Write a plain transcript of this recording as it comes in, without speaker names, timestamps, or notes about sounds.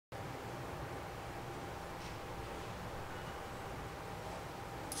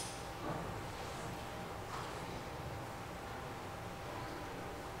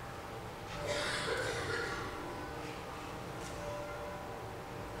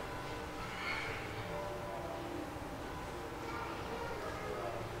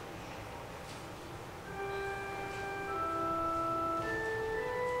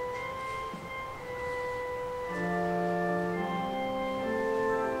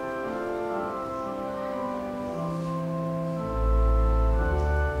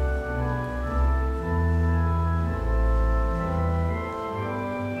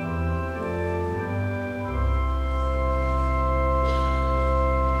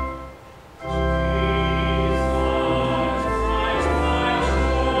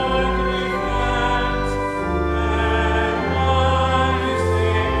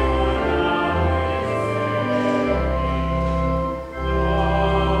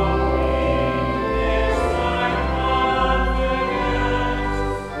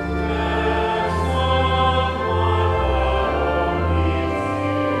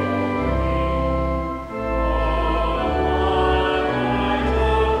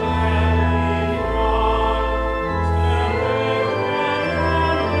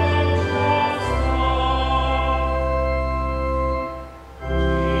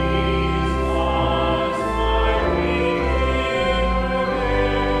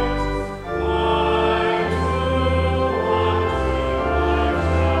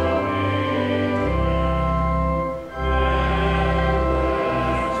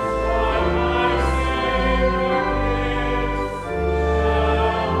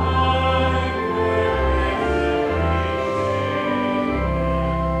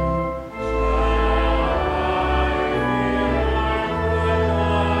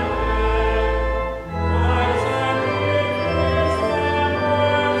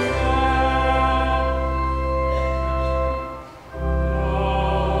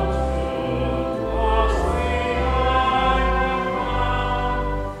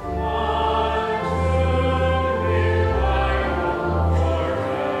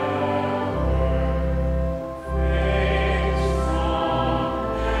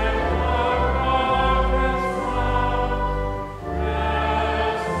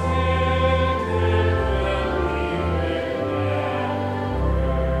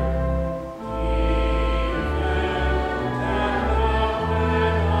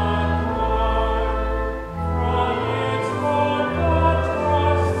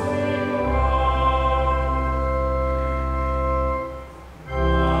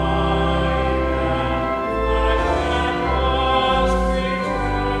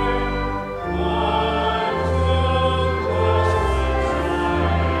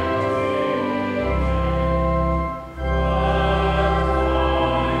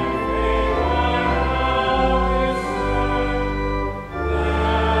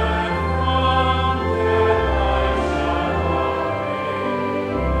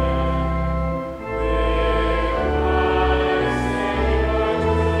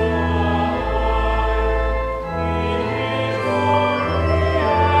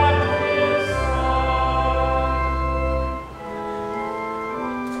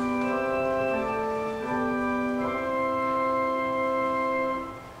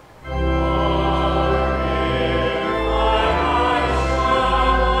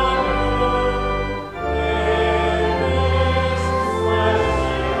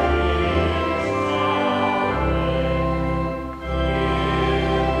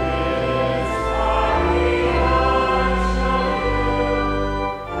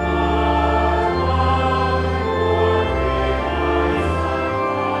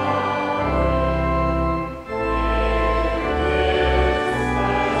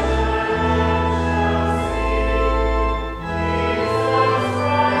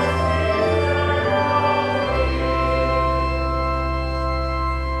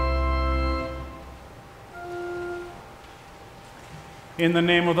In the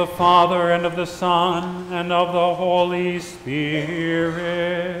name of the Father, and of the Son, and of the Holy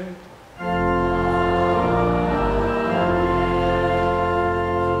Spirit.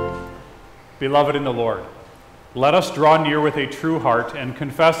 Beloved in the Lord, let us draw near with a true heart and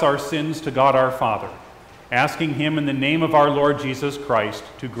confess our sins to God our Father, asking him in the name of our Lord Jesus Christ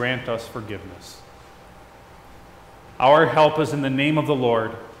to grant us forgiveness. Our help is in the name of the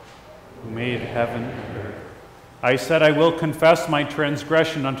Lord, who made heaven and earth. I said, I will confess my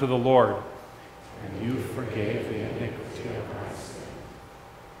transgression unto the Lord, and you forgave the iniquity of my sin.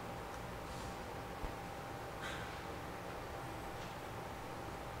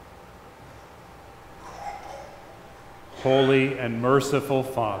 Holy and merciful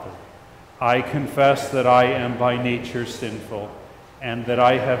Father, I confess that I am by nature sinful, and that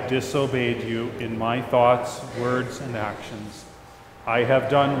I have disobeyed you in my thoughts, words, and actions. I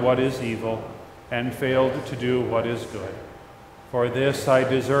have done what is evil, and failed to do what is good. For this I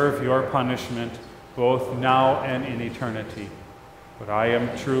deserve your punishment, both now and in eternity. But I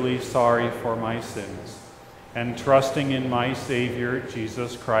am truly sorry for my sins, and trusting in my Savior,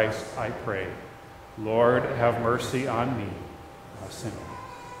 Jesus Christ, I pray, Lord, have mercy on me, a sinner.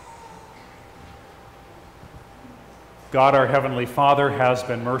 God, our Heavenly Father, has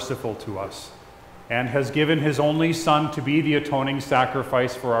been merciful to us, and has given his only Son to be the atoning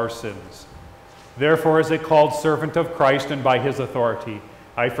sacrifice for our sins. Therefore, as a called servant of Christ and by his authority,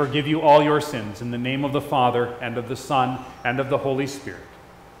 I forgive you all your sins in the name of the Father, and of the Son, and of the Holy Spirit.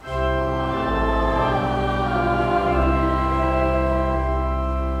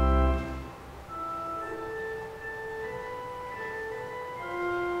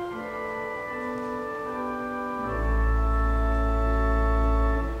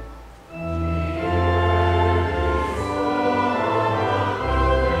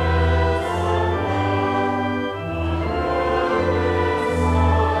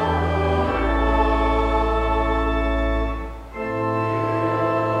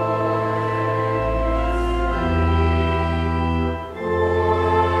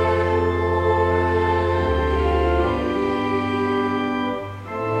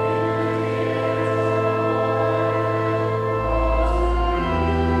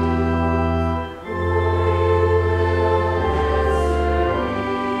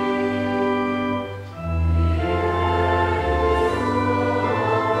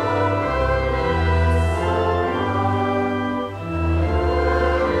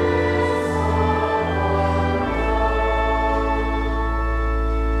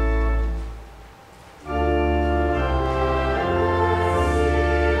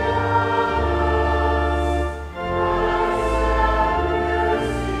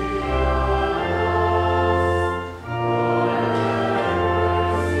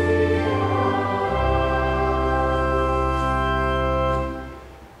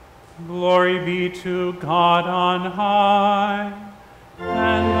 Glory be to God on high,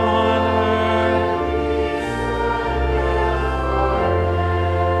 and on earth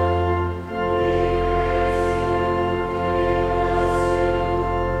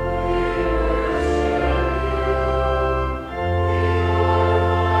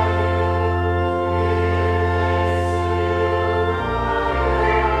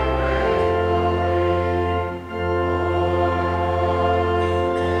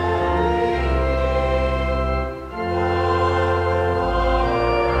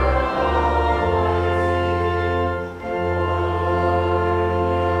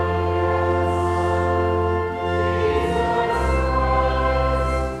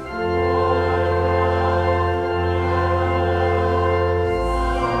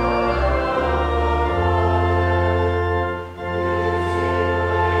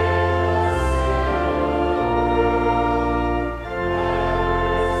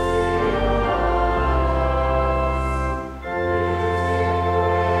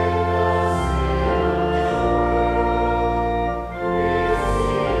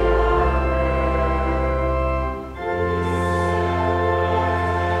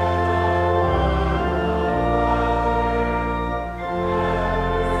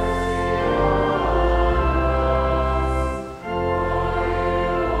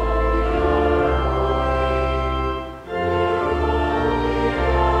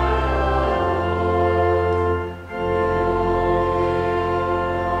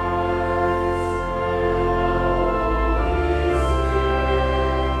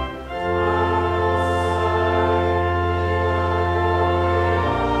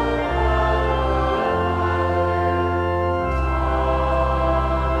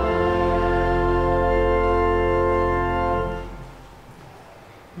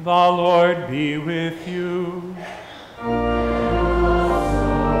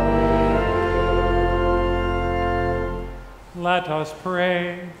Let us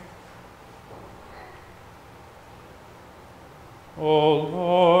pray. O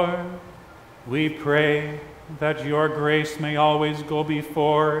Lord, we pray that your grace may always go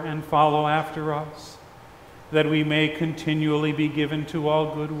before and follow after us, that we may continually be given to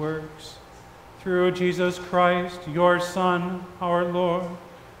all good works. Through Jesus Christ, your Son, our Lord,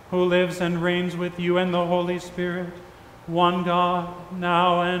 who lives and reigns with you and the Holy Spirit, one God,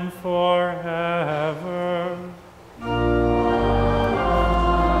 now and forever.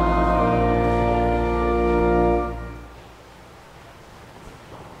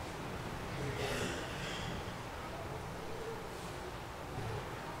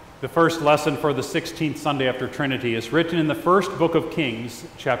 The first lesson for the 16th Sunday after Trinity is written in the first book of Kings,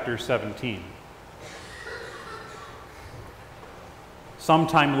 chapter 17.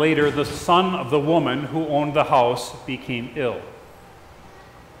 Sometime later, the son of the woman who owned the house became ill.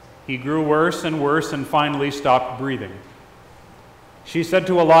 He grew worse and finally stopped breathing. She said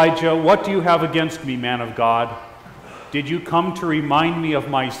to Elijah, "What do you have against me, man of God? Did you come to remind me of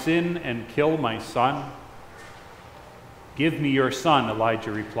my sin and kill my son?" "Give me your son,"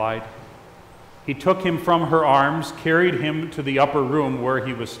 Elijah replied. He took him from her arms, carried him to the upper room where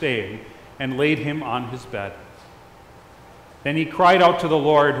he was staying, and laid him on his bed. Then he cried out to the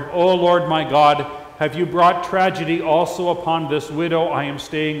Lord, "O Lord my God, have you brought tragedy also upon this widow I am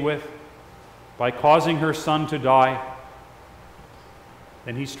staying with, by causing her son to die?"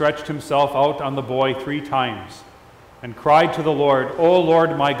 Then he stretched himself out on the boy 3 times, and cried to the Lord, "O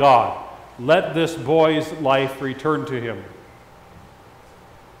Lord my God, let this boy's life return to him."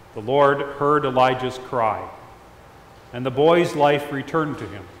 The Lord heard Elijah's cry, and the boy's life returned to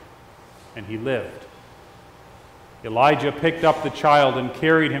him, and he lived. Elijah picked up the child and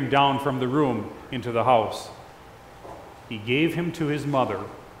carried him down from the room into the house. He gave him to his mother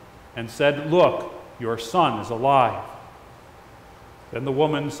and said, "Look, your son is alive." Then the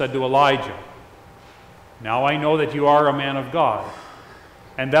woman said to Elijah, "Now I know that you are a man of God,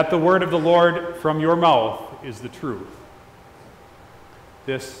 and that the word of the Lord from your mouth is the truth."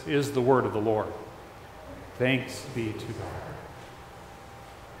 This is the word of the Lord. Thanks be to God.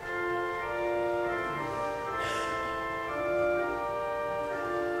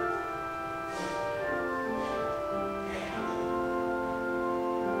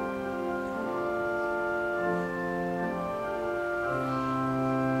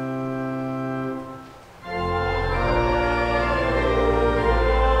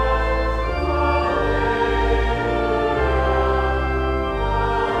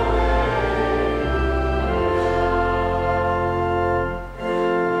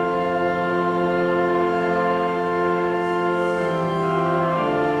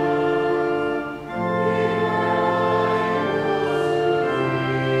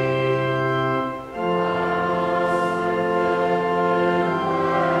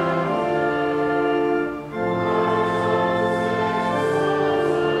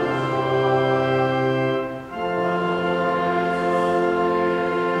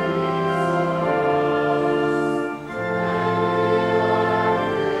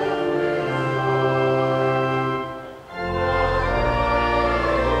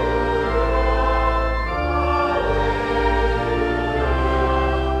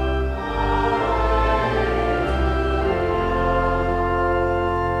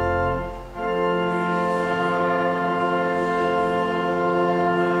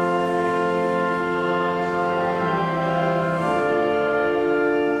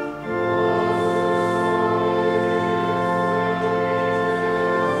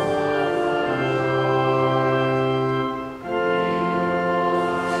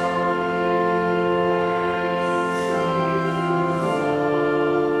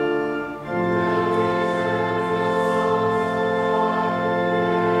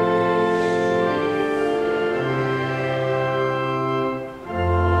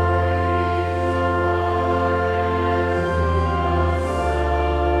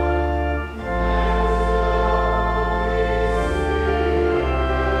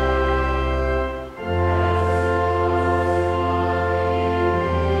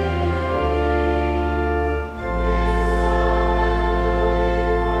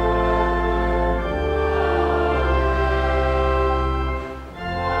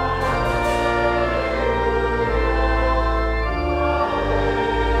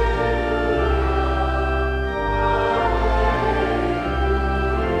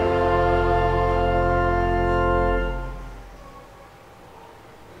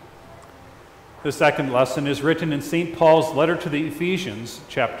 The second lesson is written in St. Paul's letter to the Ephesians,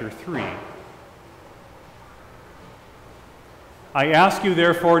 chapter 3. I ask you,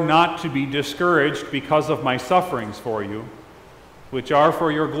 therefore, not to be discouraged because of my sufferings for you, which are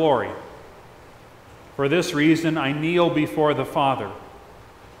for your glory. For this reason I kneel before the Father,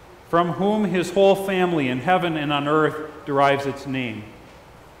 from whom his whole family in heaven and on earth derives its name.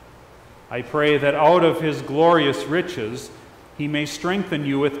 I pray that out of his glorious riches he may strengthen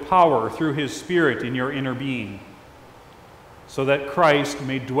you with power through his Spirit in your inner being, so that Christ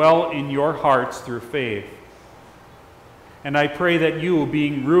may dwell in your hearts through faith. And I pray that you,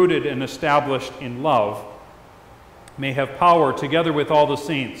 being rooted and established in love, may have power, together with all the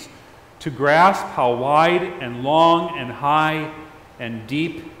saints, to grasp how wide and long and high and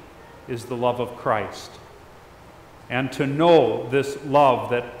deep is the love of Christ, and to know this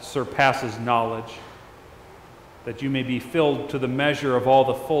love that surpasses knowledge, that you may be filled to the measure of all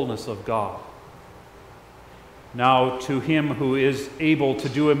the fullness of God. Now to him who is able to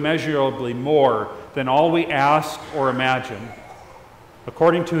do immeasurably more than all we ask or imagine,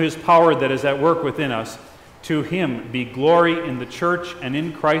 according to his power that is at work within us, to him be glory in the church and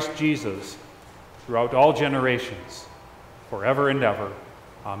in Christ Jesus throughout all generations, forever and ever.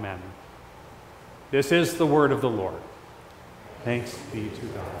 Amen. This is the word of the Lord. Thanks be to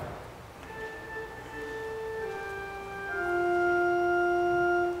God.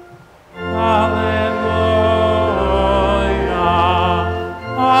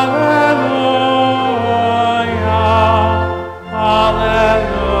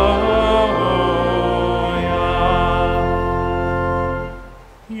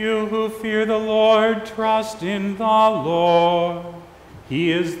 Trust in the Lord.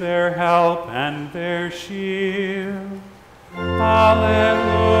 He is their help and their shield. Alleluia.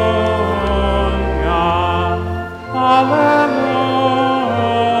 Alleluia.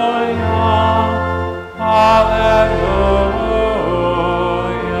 Alleluia.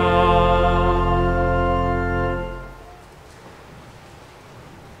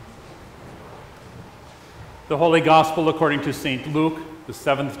 The Holy Gospel according to St. Luke, the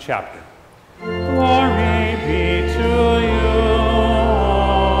 7th chapter. Glory be to you,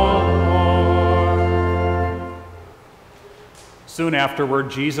 Lord. Soon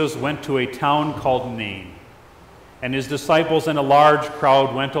afterward, Jesus went to a town called Nain, and his disciples and a large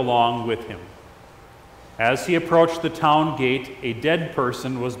crowd went along with him. As he approached the town gate, a dead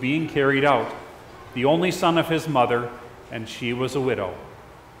person was being carried out, the only son of his mother, and she was a widow.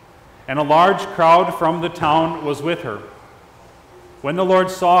 And a large crowd from the town was with her. When the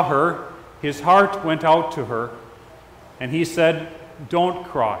Lord saw her, his heart went out to her, and he said, "Don't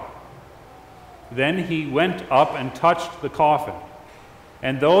cry." Then he went up and touched the coffin,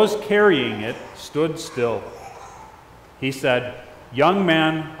 and those carrying it stood still. He said, "Young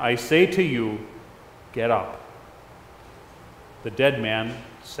man, I say to you, get up." The dead man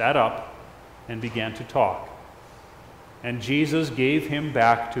sat up and began to talk, and Jesus gave him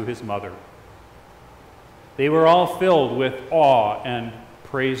back to his mother. They were all filled with awe and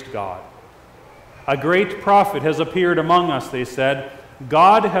praised God. "A great prophet has appeared among us," they said.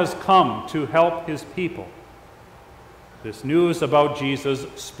 "God has come to help his people." This news about Jesus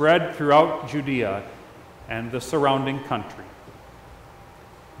spread throughout Judea and the surrounding country.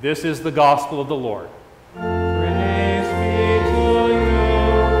 This is the gospel of the Lord. Praise be to you,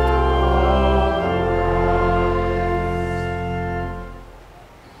 O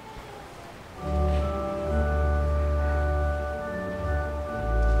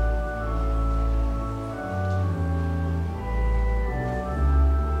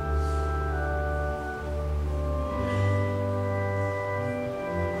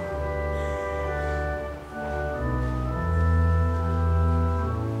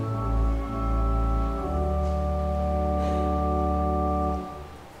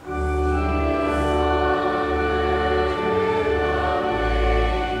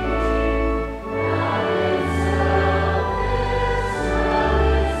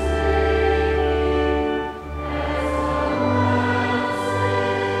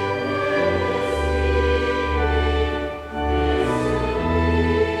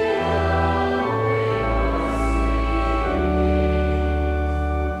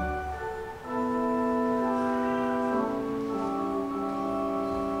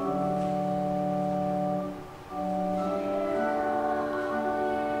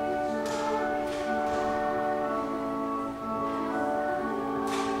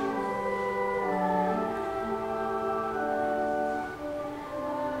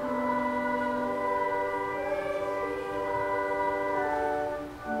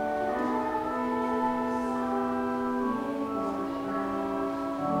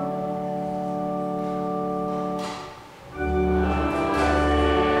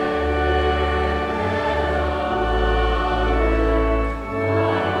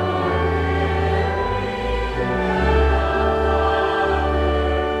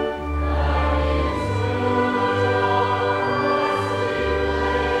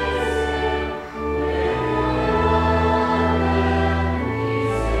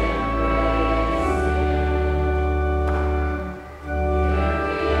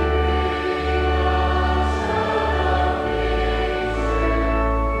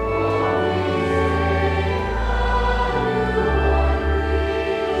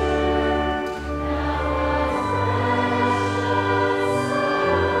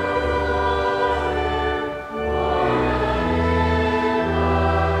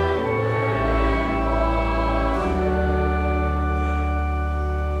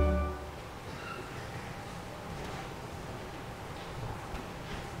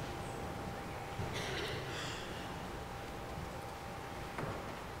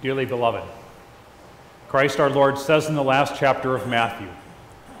Dearly beloved, Christ our Lord says in the last chapter of Matthew,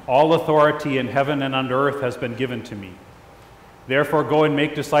 "All authority in heaven and on earth has been given to me. Therefore go and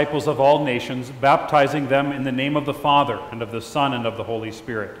make disciples of all nations, baptizing them in the name of the Father and of the Son and of the Holy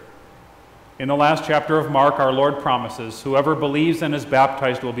Spirit." In the last chapter of Mark, our Lord promises, "Whoever believes and is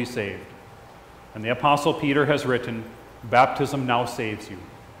baptized will be saved." And the Apostle Peter has written, "Baptism now saves you."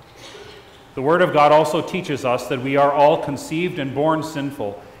 The Word of God also teaches us that we are all conceived and born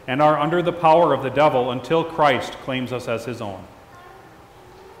sinful and are under the power of the devil until Christ claims us as his own.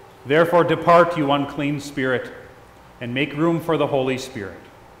 Therefore depart, you unclean spirit, and make room for the Holy Spirit.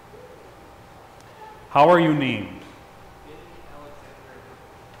 How are you named?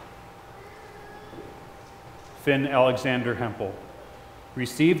 Finn Alexander Hempel.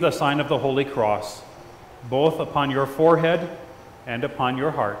 Receive the sign of the Holy Cross, both upon your forehead and upon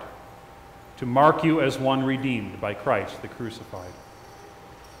your heart, to mark you as one redeemed by Christ the crucified.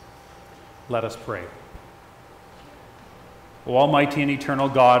 Let us pray. O Almighty and eternal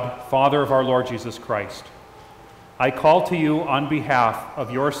God, Father of our Lord Jesus Christ, I call to you on behalf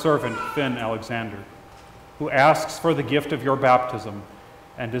of your servant Finn Alexander, who asks for the gift of your baptism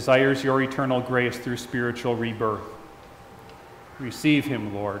and desires your eternal grace through spiritual rebirth. Receive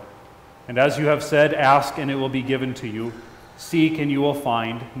him, Lord, and as you have said, ask and it will be given to you, seek and you will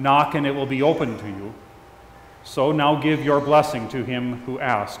find, knock and it will be opened to you. So now give your blessing to him who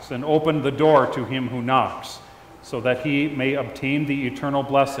asks, and open the door to him who knocks, so that he may obtain the eternal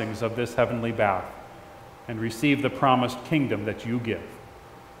blessings of this heavenly bath, and receive the promised kingdom that you give.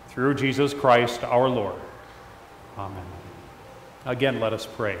 Through Jesus Christ our Lord. Amen. Again, let us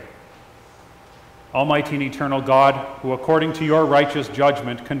pray. Almighty and eternal God, who according to your righteous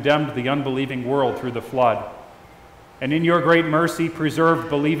judgment condemned the unbelieving world through the flood, and in your great mercy preserved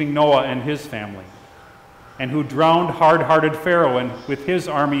believing Noah and his family, and who drowned hard-hearted Pharaoh with his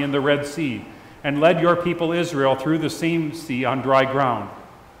army in the Red Sea, and led your people Israel through the same sea on dry ground,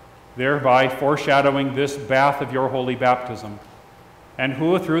 thereby foreshadowing this bath of your holy baptism, and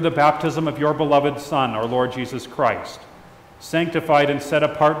who, through the baptism of your beloved Son, our Lord Jesus Christ, sanctified and set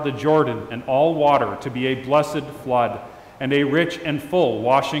apart the Jordan and all water to be a blessed flood and a rich and full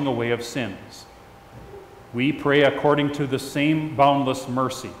washing away of sins. We pray according to the same boundless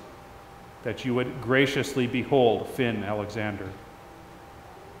mercy that you would graciously behold Finn Alexander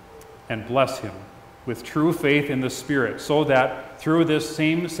and bless him with true faith in the Spirit, so that through this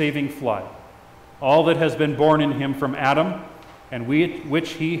same saving flood, all that has been born in him from Adam, and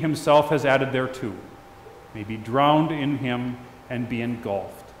which he himself has added thereto, may be drowned in him and be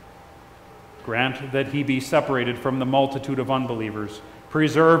engulfed. Grant that he be separated from the multitude of unbelievers,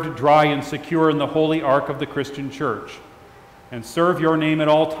 preserved dry and secure in the holy ark of the Christian church, and serve your name at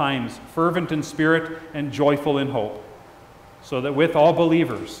all times, fervent in spirit and joyful in hope, so that with all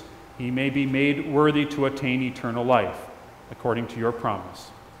believers he may be made worthy to attain eternal life, according to your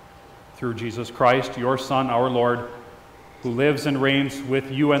promise. Through Jesus Christ, your Son, our Lord, who lives and reigns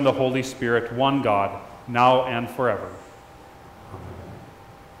with you and the Holy Spirit, one God, now and forever.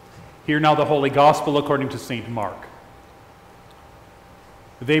 Hear now the Holy Gospel according to St. Mark.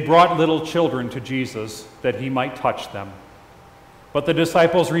 They brought little children to Jesus that he might touch them. But the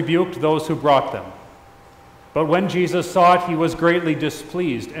disciples rebuked those who brought them. But when Jesus saw it, he was greatly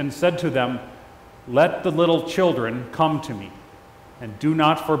displeased and said to them, "Let the little children come to me, and do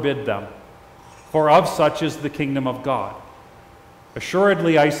not forbid them, for of such is the kingdom of God.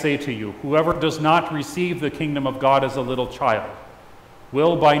 Assuredly, I say to you, whoever does not receive the kingdom of God as a little child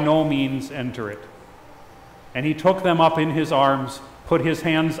will by no means enter it." And he took them up in his arms, put his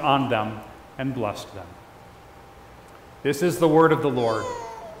hands on them, and blessed them. This is the word of the Lord.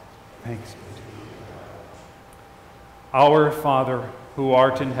 Thanks be to you. Our Father, who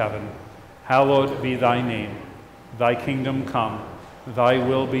art in heaven, hallowed be thy name. Thy kingdom come, thy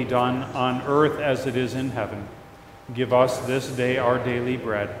will be done on earth as it is in heaven. Give us this day our daily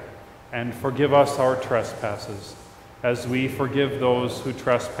bread, and forgive us our trespasses, as we forgive those who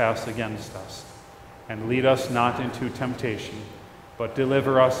trespass against us. And lead us not into temptation, but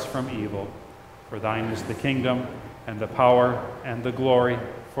deliver us from evil. For thine is the kingdom, and the power, and the glory,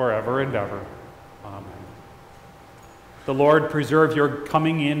 forever and ever. Amen. The Lord preserve your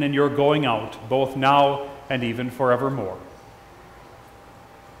coming in and your going out, both now and even forevermore.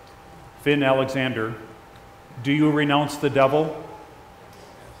 Finn Alexander, do you renounce the devil?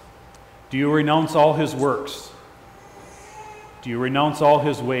 Do you renounce all his works? Do you renounce all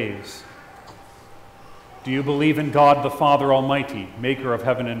his ways? Do you believe in God the Father Almighty, maker of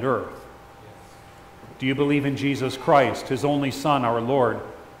heaven and earth? Do you believe in Jesus Christ, his only Son, our Lord,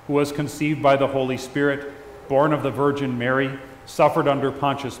 who was conceived by the Holy Spirit, born of the Virgin Mary, suffered under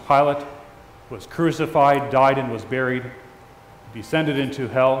Pontius Pilate, was crucified, died, and was buried, descended into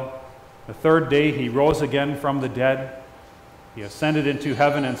hell. The third day he rose again from the dead. He ascended into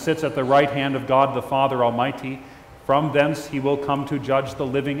heaven and sits at the right hand of God the Father Almighty. From thence he will come to judge the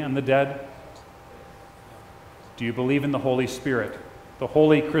living and the dead. Do you believe in the Holy Spirit, the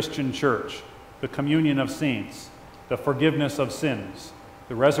holy Christian church, the communion of saints, the forgiveness of sins,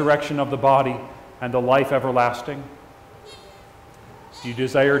 the resurrection of the body, and the life everlasting? Do you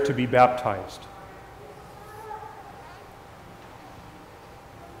desire to be baptized?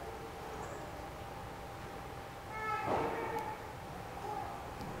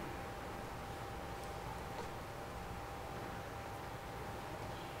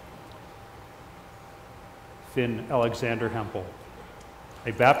 Finn Alexander Hempel,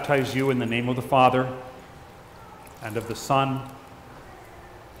 I baptize you in the name of the Father, and of the Son,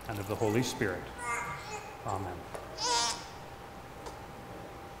 and of the Holy Spirit. Amen.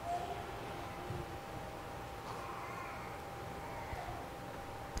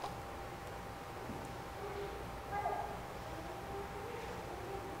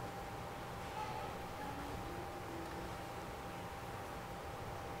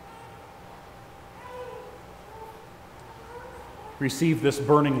 Receive this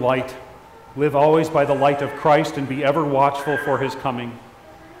burning light. Live always by the light of Christ and be ever watchful for his coming,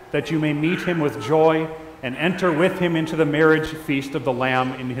 that you may meet him with joy and enter with him into the marriage feast of the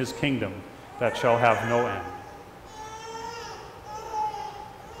Lamb in his kingdom that shall have no end.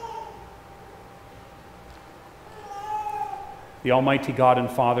 The Almighty God and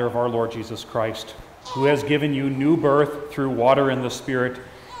Father of our Lord Jesus Christ, who has given you new birth through water and the Spirit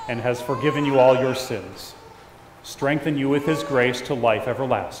and has forgiven you all your sins, strengthen you with his grace to life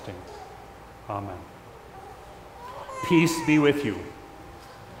everlasting. Amen. Peace be with you.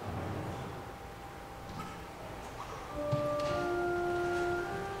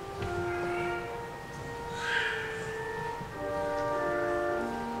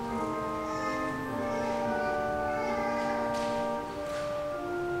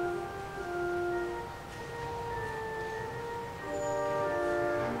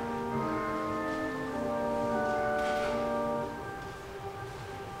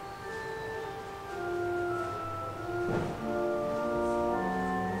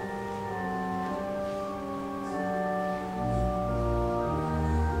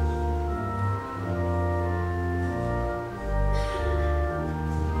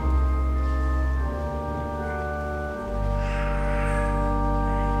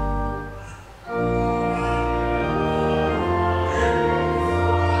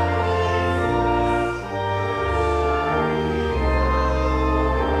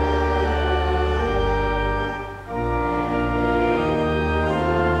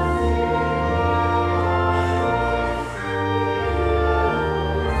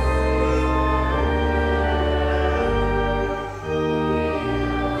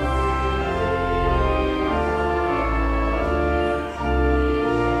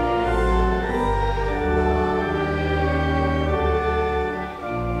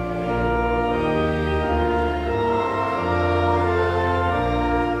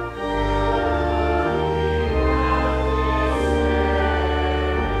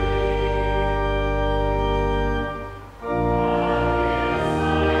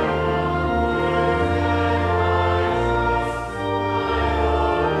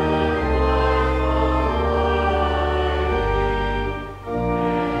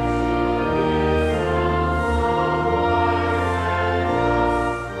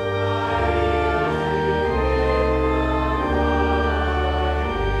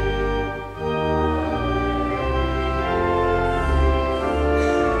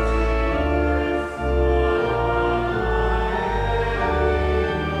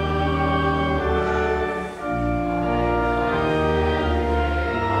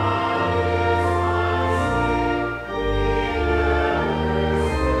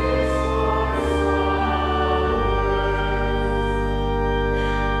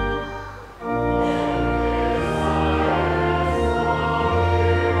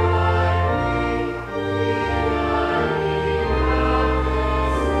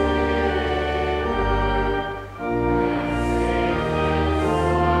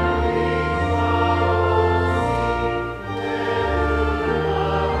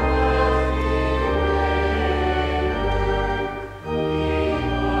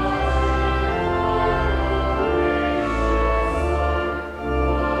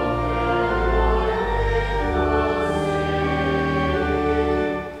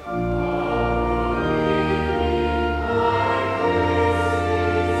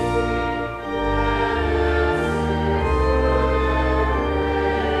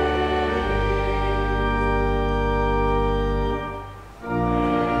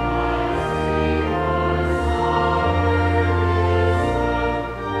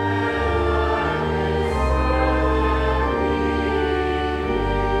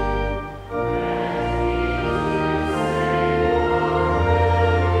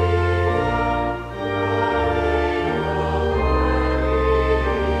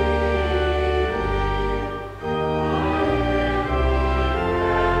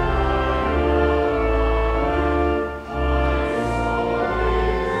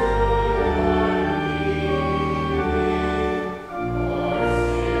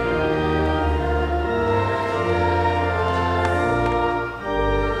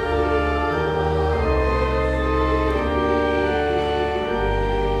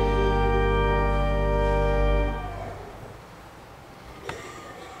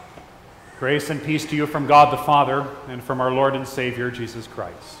 Grace and peace to you from God the Father and from our Lord and Savior, Jesus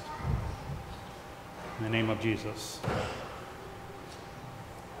Christ. In the name of Jesus.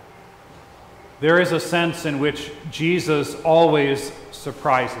 There is a sense in which Jesus always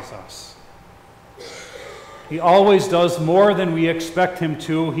surprises us. He always does more than we expect him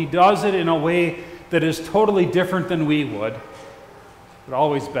to. He does it in a way that is totally different than we would, but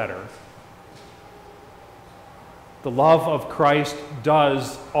always better. The love of Christ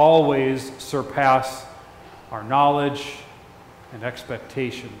does always surpass our knowledge and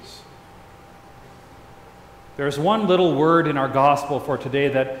expectations. There's one little word in our gospel for today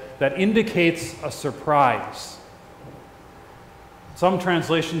that indicates a surprise. Some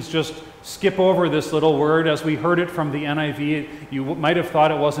translations just skip over this little word. As we heard it from the NIV, you might have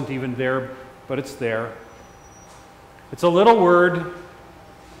thought it wasn't even there, but it's there. It's a little word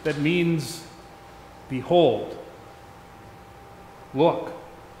that means behold. Look.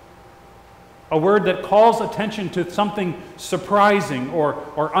 A word that calls attention to something surprising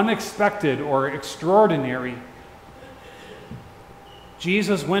or unexpected or extraordinary.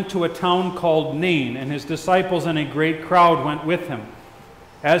 Jesus went to a town called Nain, and his disciples and a great crowd went with him.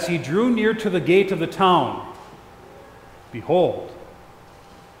 As he drew near to the gate of the town, behold,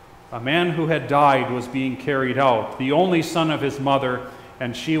 a man who had died was being carried out, the only son of his mother,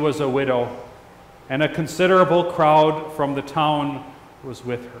 and she was a widow. And a considerable crowd from the town was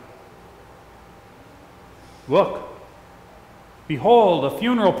with her. Look, behold, a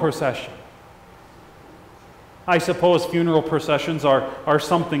funeral procession. I suppose funeral processions are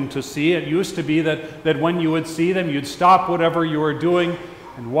something to see. It used to be that when you would see them, you'd stop whatever you were doing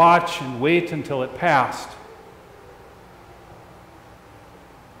and watch and wait until it passed.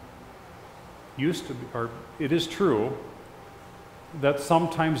 It is true that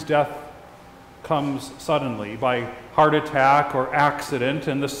sometimes death comes suddenly by heart attack or accident,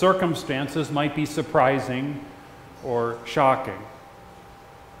 and the circumstances might be surprising or shocking.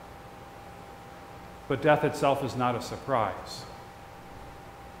 But death itself is not a surprise.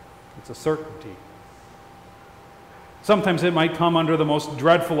 It's a certainty. Sometimes it might come under the most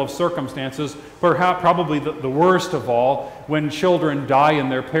dreadful of circumstances, perhaps probably the worst of all, when children die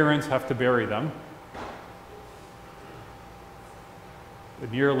and their parents have to bury them.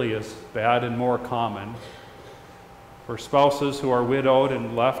 But nearly as bad and more common for spouses who are widowed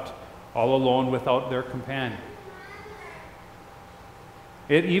and left all alone without their companion.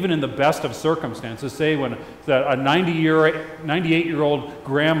 Even in the best of circumstances, say when a 98-year-old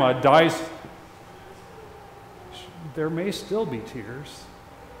grandma dies, there may still be tears.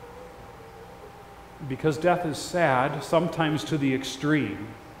 Because death is sad, sometimes to the extreme.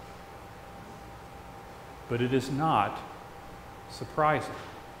 But it is not surprising.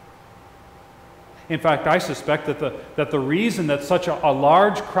 In fact, I suspect that the reason that such a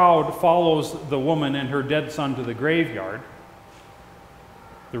large crowd follows the woman and her dead son to the graveyard,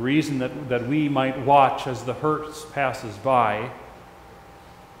 the reason that we might watch as the hearse passes by,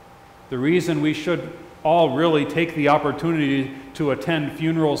 the reason we should all really take the opportunity to attend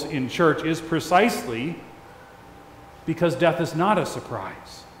funerals in church is precisely because death is not a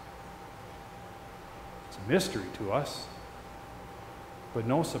surprise. It's a mystery to us, but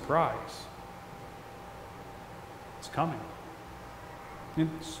no surprise. It's coming. And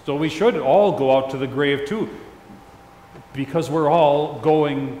so we should all go out to the grave too, because we're all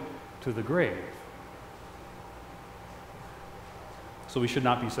going to the grave. So we should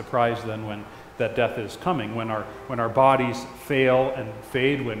not be surprised then when that death is coming, when our bodies fail and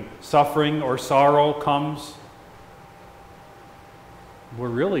fade, when suffering or sorrow comes. We're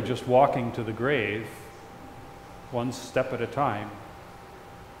really just walking to the grave one step at a time.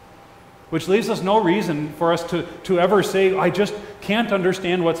 Which leaves us no reason for us to ever say, I just can't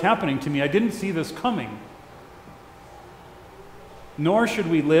understand what's happening to me. I didn't see this coming. Nor should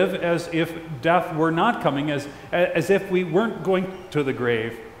we live as if death were not coming, as if we weren't going to the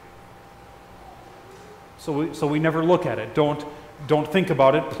grave. So we never look at it. Don't think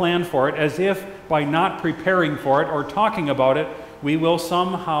about it, plan for it, as if by not preparing for it or talking about it, we will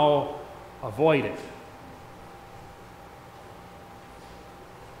somehow avoid it.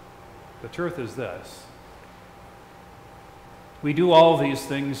 The truth is this. We do all these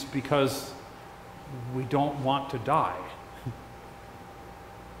things because we don't want to die.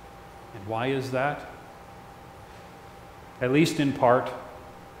 And why is that? At least in part,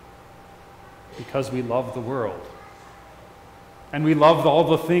 because we love the world. And we love all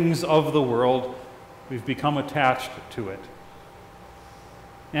the things of the world. We've become attached to it.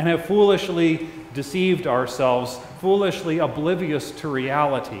 And have foolishly deceived ourselves, foolishly oblivious to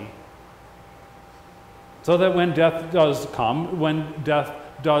reality. So that when death does come, when death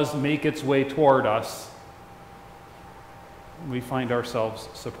does make its way toward us, we find ourselves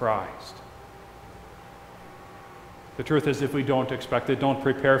surprised. The truth is, if we don't expect it, don't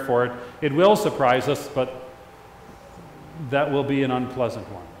prepare for it, it will surprise us, but that will be an unpleasant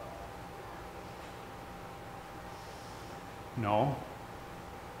one.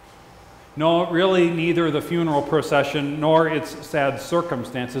 No, really, neither the funeral procession nor its sad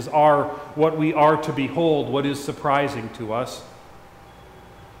circumstances are what we are to behold, what is surprising to us.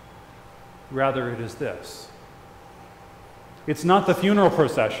 Rather, it is this. It's not the funeral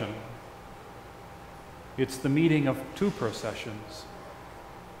procession. It's the meeting of two processions.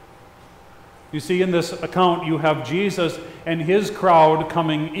 You see, in this account, you have Jesus and his crowd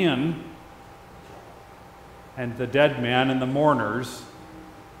coming in, and the dead man and the mourners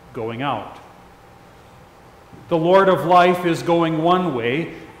going out. The Lord of life is going one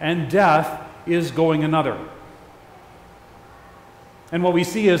way, and death is going another. And what we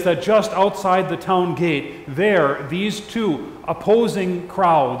see is that just outside the town gate, there, these two opposing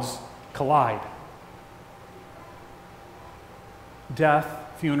crowds collide. Death,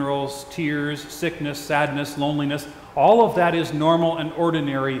 funerals, tears, sickness, sadness, loneliness, all of that is normal and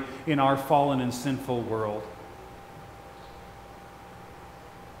ordinary in our fallen and sinful world.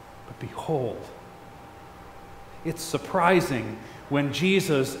 But behold, it's surprising when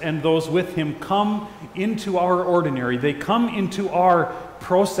Jesus and those with him come into our ordinary. They come into our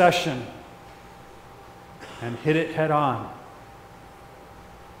procession and hit it head on.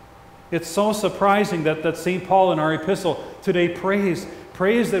 It's so surprising that St. Paul in our epistle today prays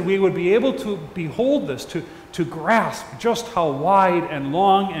that we would be able to behold this, to grasp just how wide and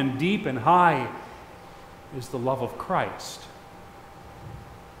long and deep and high is the love of Christ.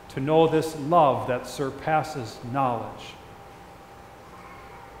 To know this love that surpasses knowledge.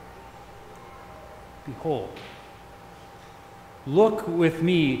 Behold, look with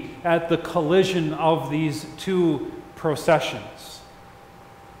me at the collision of these two processions.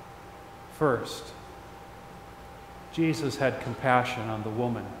 First, Jesus had compassion on the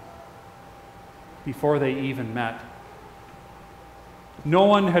woman before they even met. No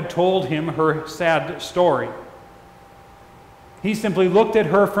one had told him her sad story. He simply looked at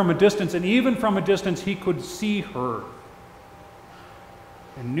her from a distance, and even from a distance he could see her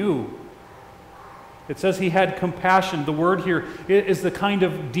and knew. It says he had compassion. The word here is the kind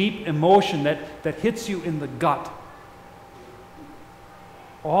of deep emotion that hits you in the gut.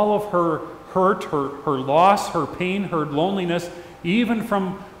 All of her hurt, her loss, her pain, her loneliness, even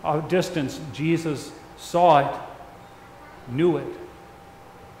from a distance, Jesus saw it, knew it,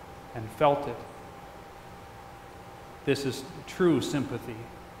 and felt it. This is true sympathy.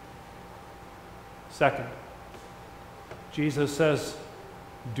 Second, Jesus says,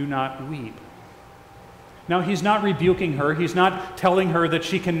 do not weep. Now, he's not rebuking her. He's not telling her that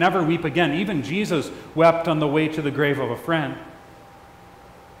she can never weep again. Even Jesus wept on the way to the grave of a friend.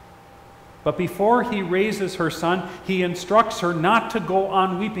 But before he raises her son, he instructs her not to go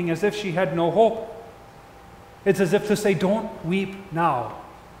on weeping as if she had no hope. It's as if to say, don't weep now.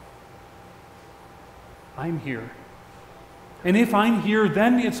 I'm here. And if I'm here,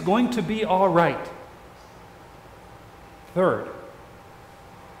 then it's going to be all right. Third,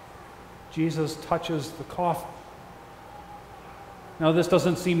 Jesus touches the coffin. Now, this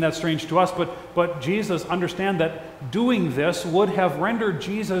doesn't seem that strange to us, but Jesus understand that doing this would have rendered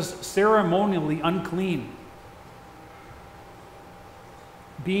Jesus ceremonially unclean.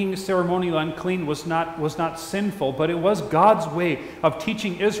 Being ceremonially unclean was not sinful, but it was God's way of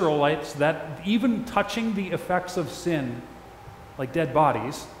teaching Israelites that even touching the effects of sin, like dead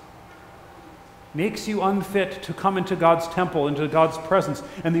bodies, makes you unfit to come into God's temple, into God's presence.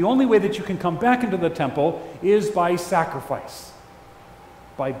 And the only way that you can come back into the temple is by sacrifice,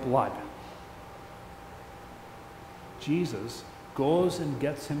 by blood. Jesus goes and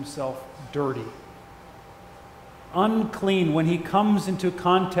gets himself dirty, unclean when he comes into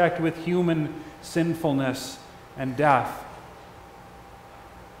contact with human sinfulness and death.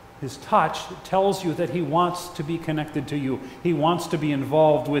 His touch tells you that he wants to be connected to you. He wants to be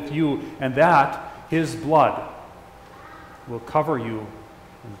involved with you, and that his blood will cover you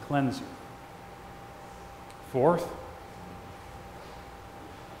and cleanse you. Fourth,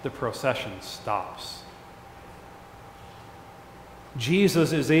 the procession stops.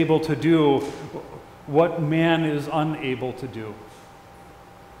 Jesus is able to do what man is unable to do.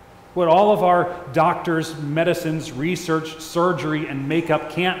 What all of our doctors, medicines, research, surgery, and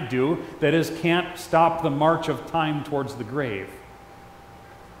makeup can't do, that is, can't stop the march of time towards the grave.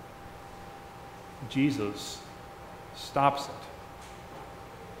 Jesus stops it.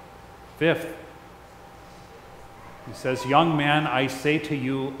 Fifth, He says, "Young man, I say to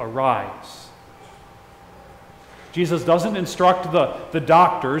you, arise." Jesus doesn't instruct the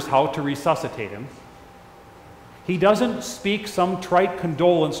doctors how to resuscitate him. He doesn't speak some trite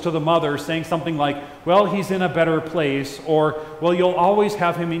condolence to the mother saying something like, "Well, he's in a better place," or, "Well, you'll always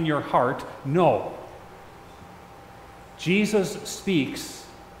have him in your heart." No. Jesus speaks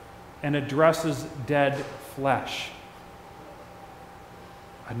and addresses dead flesh,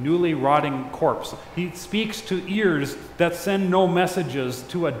 a newly rotting corpse. He speaks to ears that send no messages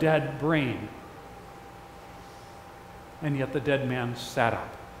to a dead brain. And yet the dead man sat up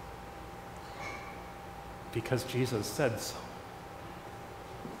because Jesus said so.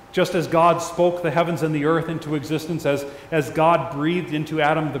 Just as God spoke the heavens and the earth into existence, as God breathed into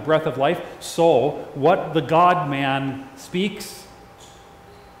Adam the breath of life, so what the God-man speaks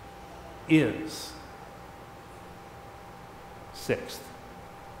is. Sixth,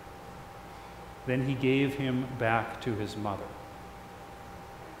 then he gave him back to his mother.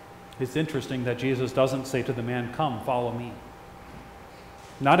 It's interesting that Jesus doesn't say to the man, "Come, follow me."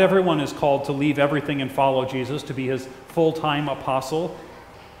 Not everyone is called to leave everything and follow Jesus, to be his full-time apostle.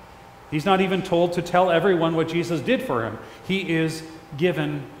 He's not even told to tell everyone what Jesus did for him. He is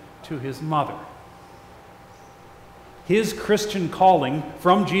given to his mother. His Christian calling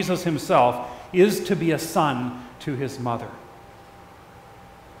from Jesus himself is to be a son to his mother.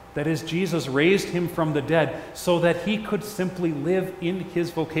 That is, Jesus raised him from the dead so that he could simply live in his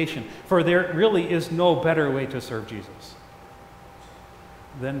vocation. For there really is no better way to serve Jesus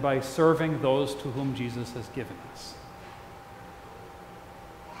than by serving those to whom Jesus has given us.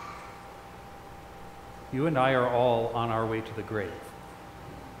 You and I are all on our way to the grave.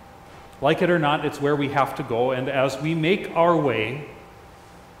 Like it or not, it's where we have to go, and as we make our way,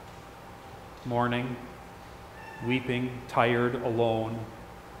 mourning, weeping, tired, alone,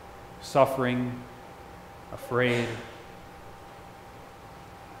 suffering, afraid,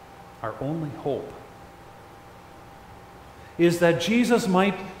 our only hope is that Jesus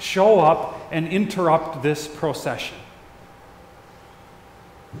might show up and interrupt this procession.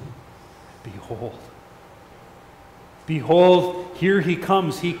 Behold, behold, here he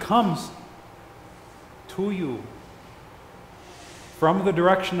comes. He comes to you from the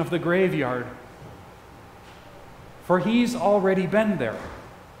direction of the graveyard, for he's already been there.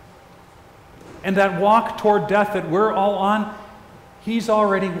 And that walk toward death that we're all on, he's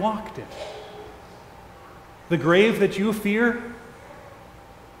already walked it. The grave that you fear,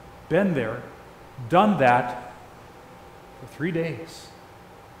 been there, done that for 3 days.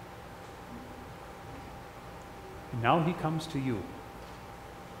 And now he comes to you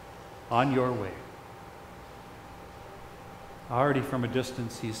on your way. Already from a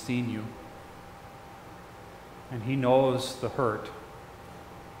distance he's seen you, and he knows the hurt.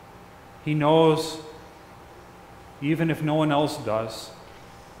 He knows, even if no one else does.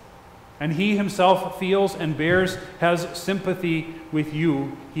 And he himself feels and bears, has sympathy with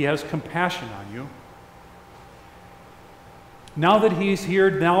you. He has compassion on you. Now that he's here,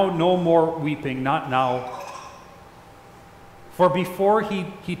 now no more weeping, not now. For before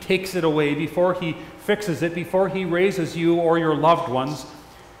he takes it away, before he fixes it, before he raises you or your loved ones,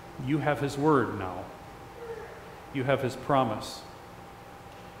 you have his word now. You have his promise.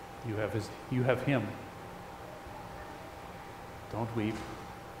 You have him. Don't weep.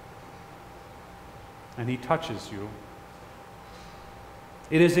 And he touches you.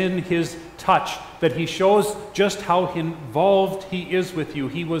 It is in his touch that he shows just how involved he is with you.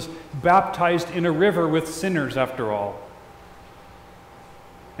 He was baptized in a river with sinners, after all.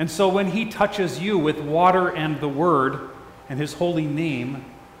 And so when he touches you with water and the word and his holy name,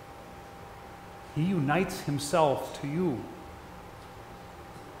 he unites himself to you.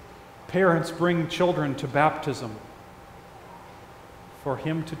 Parents bring children to baptism for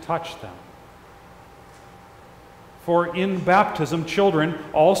him to touch them. For in baptism, children,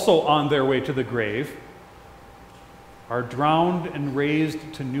 also on their way to the grave, are drowned and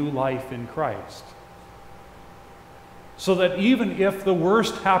raised to new life in Christ. So that even if the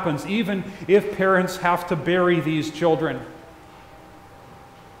worst happens, even if parents have to bury these children,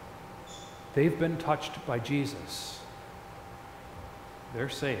 they've been touched by Jesus. They're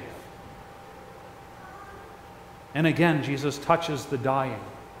safe. And again, Jesus touches the dying.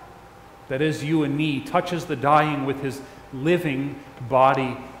 That is, you and me, touches the dying with his living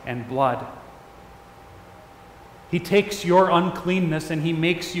body and blood. He takes your uncleanness and he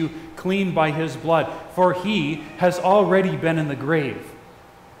makes you clean by his blood, for he has already been in the grave.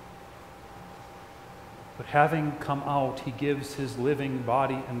 But having come out, he gives his living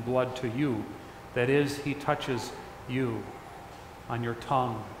body and blood to you. That is, he touches you on your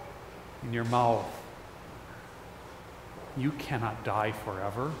tongue, in your mouth, You cannot die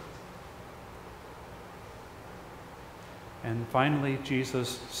forever. And finally,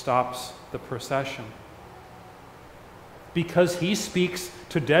 Jesus stops the procession. Because he speaks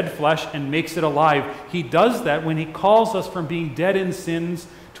to dead flesh and makes it alive. He does that when he calls us from being dead in sins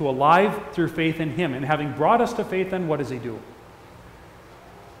to alive through faith in him. And having brought us to faith, then what does he do?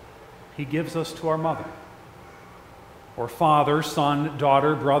 He gives us to our mother, or father, son,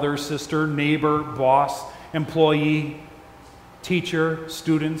 daughter, brother, sister, neighbor, boss, employee, teacher,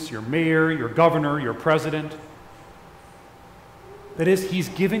 students, your mayor, your governor, your president. That is, he's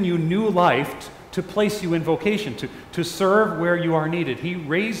given you new life to place you in vocation, to serve where you are needed. He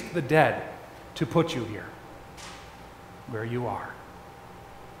raised the dead to put you here, where you are.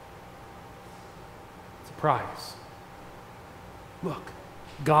 It's a prize. Look,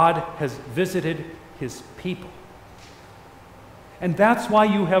 God has visited his people. And that's why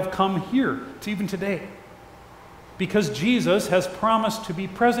you have come here, even today. Because Jesus has promised to be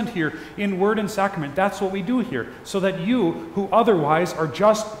present here in word and sacrament. That's what we do here, so that you, who otherwise are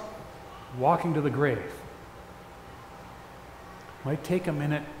just walking to the grave, might take a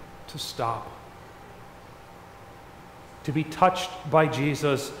minute to stop, to be touched by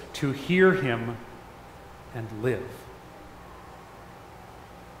Jesus, to hear him and live.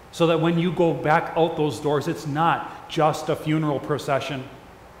 So that when you go back out those doors, it's not just a funeral procession.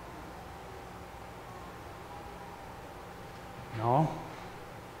 No,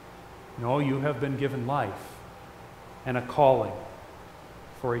 you have been given life and a calling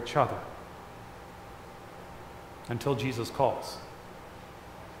for each other until Jesus calls.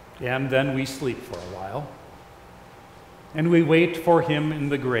 And then we sleep for a while, and we wait for him in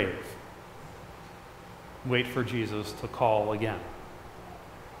the grave. Wait for Jesus to call again.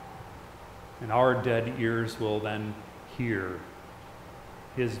 And our dead ears will then hear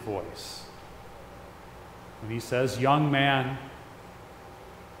his voice. And he says, young man,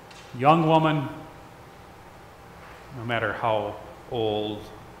 young woman, no matter how old,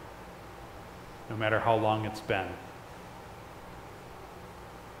 no matter how long it's been,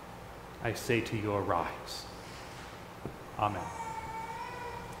 I say to you, arise. Amen.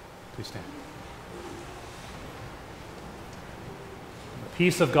 Please stand. The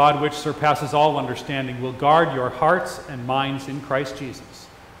peace of God, which surpasses all understanding, will guard your hearts and minds in Christ Jesus.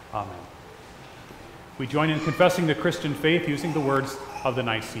 Amen. We join in confessing the Christian faith using the words of the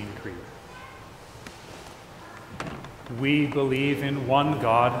Nicene Creed. We believe in one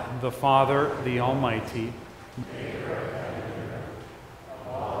God, the Father, the Almighty, maker of heaven and earth, of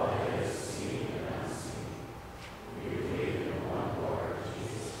all that is seen and unseen. We believe in one Lord,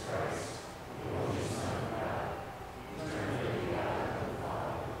 Jesus Christ, the only Son of God, eternally God of the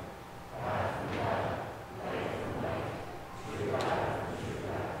Father, God from God, light from light, true God from true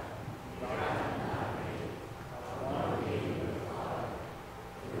God, begotten and not made, of one being with the Father,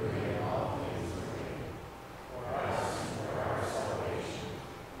 through him all things were made. For us and for our salvation,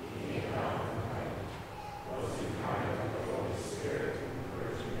 he came down from heaven, was incarnate.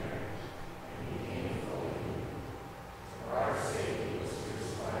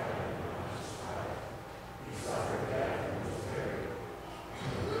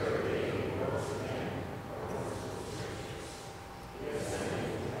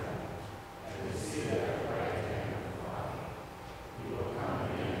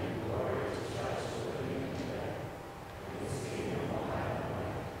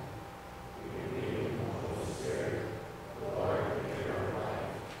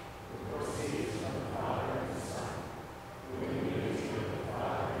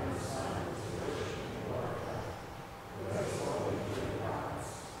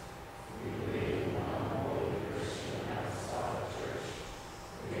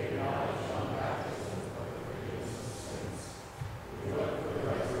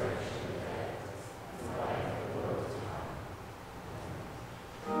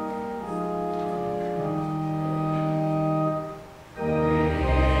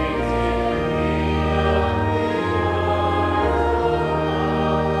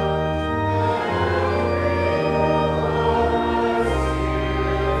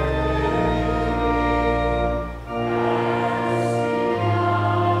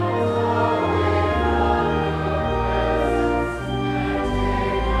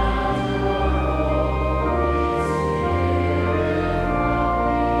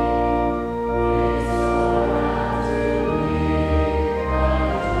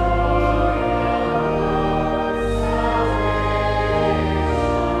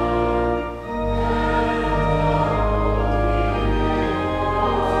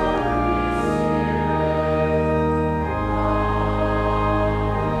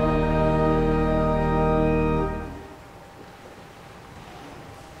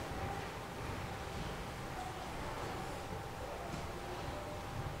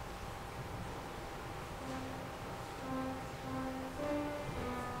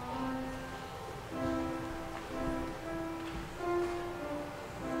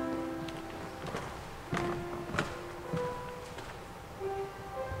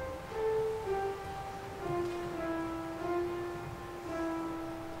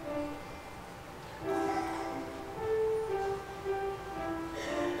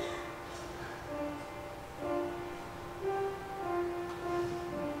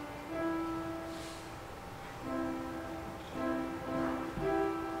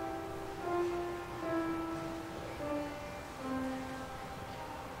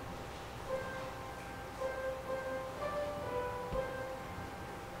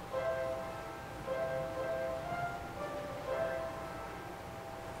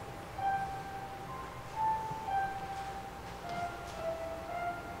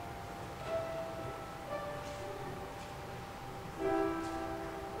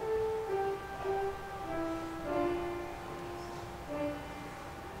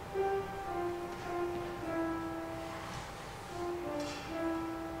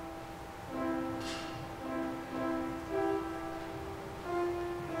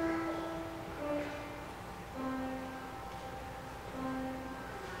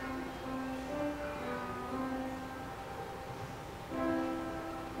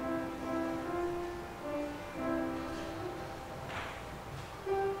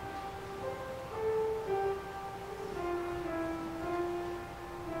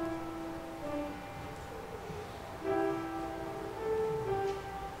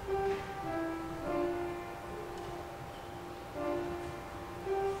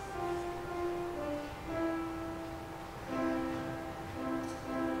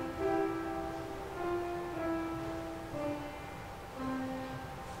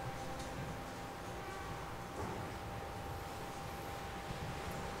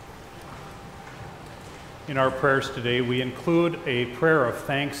 In our prayers today, we include a prayer of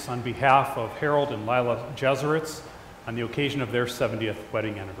thanks on behalf of Harold and Lila Jesuits on the occasion of their 70th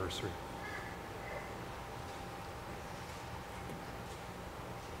wedding anniversary.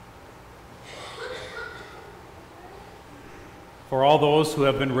 For all those who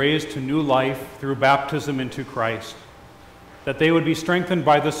have been raised to new life through baptism into Christ, that they would be strengthened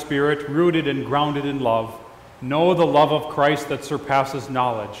by the Spirit, rooted and grounded in love, know the love of Christ that surpasses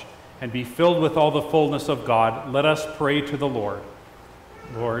knowledge, and be filled with all the fullness of God, let us pray to the Lord.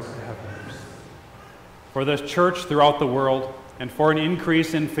 Lord, have mercy. For the church throughout the world, and for an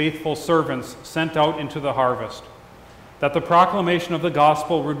increase in faithful servants sent out into the harvest, that the proclamation of the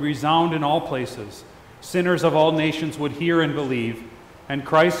gospel would resound in all places, sinners of all nations would hear and believe, and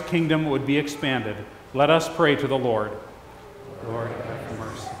Christ's kingdom would be expanded. Let us pray to the Lord. Lord, have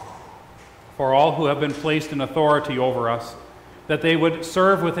mercy. For all who have been placed in authority over us, that they would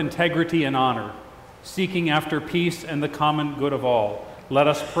serve with integrity and honor, seeking after peace and the common good of all. Let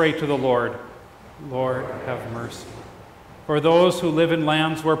us pray to the Lord. Lord, have mercy. For those who live in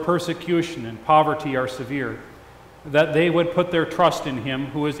lands where persecution and poverty are severe, that they would put their trust in him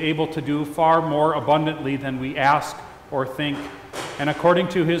who is able to do far more abundantly than we ask or think, and according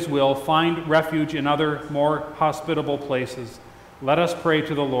to his will, find refuge in other more hospitable places. Let us pray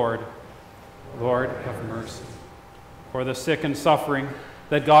to the Lord. Lord, have mercy. For the sick and suffering,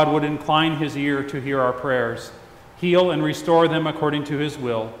 that God would incline his ear to hear our prayers, heal and restore them according to his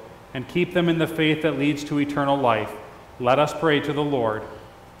will, and keep them in the faith that leads to eternal life. Let us pray to the Lord.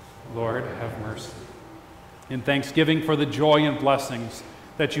 Lord, have mercy. In thanksgiving for the joy and blessings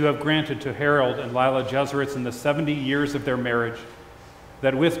that you have granted to Harold and Lila Jesuits in the 70 years of their marriage,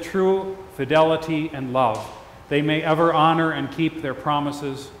 that with true fidelity and love they may ever honor and keep their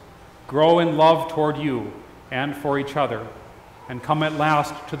promises, grow in love toward you and for each other, and come at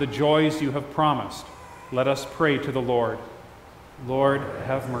last to the joys you have promised. Let us pray to the Lord. Lord,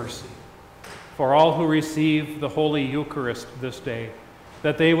 have mercy. For all who receive the Holy Eucharist this day,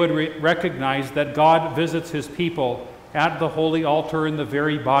 that they would recognize that God visits his people at the holy altar in the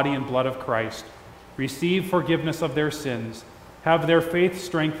very body and blood of Christ, receive forgiveness of their sins, have their faith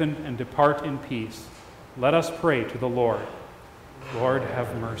strengthened, and depart in peace. Let us pray to the Lord. Lord,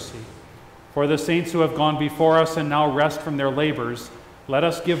 have mercy. For the saints who have gone before us and now rest from their labors, let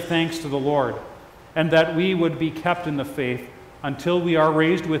us give thanks to the Lord, and that we would be kept in the faith until we are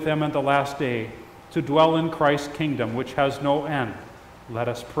raised with them at the last day, to dwell in Christ's kingdom, which has no end. Let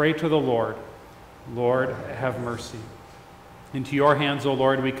us pray to the Lord. Lord, have mercy. Into your hands, O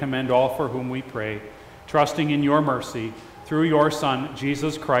Lord, we commend all for whom we pray, trusting in your mercy, through your Son,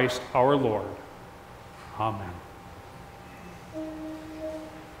 Jesus Christ, our Lord. Amen.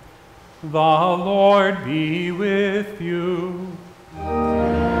 The Lord be with you.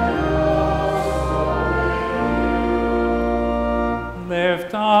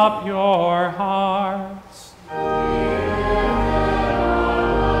 Lift up your hearts.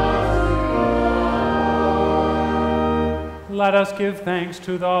 Let us give thanks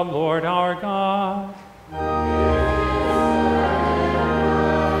to the Lord our God.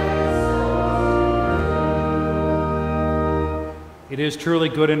 It is truly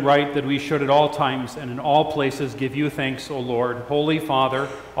good and right that we should at all times and in all places give you thanks, O Lord, Holy Father,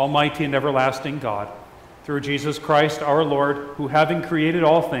 Almighty and everlasting God, through Jesus Christ our Lord, who having created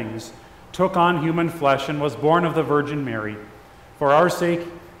all things, took on human flesh and was born of the Virgin Mary. For our sake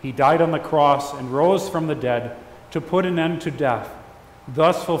he died on the cross and rose from the dead to put an end to death,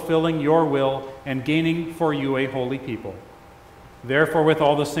 thus fulfilling your will and gaining for you a holy people. Therefore, with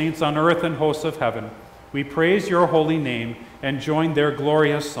all the saints on earth and hosts of heaven, we praise your holy name and join their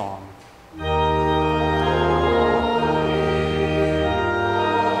glorious song.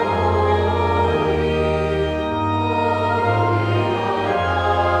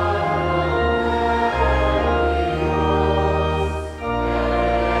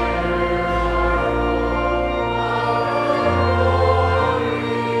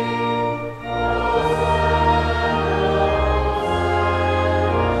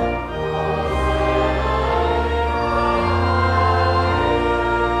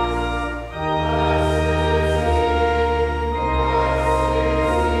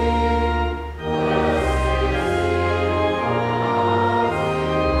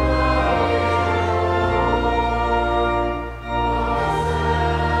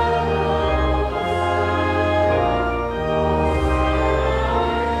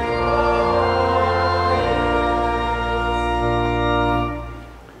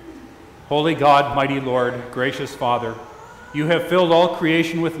 Holy God, mighty Lord, gracious Father, you have filled all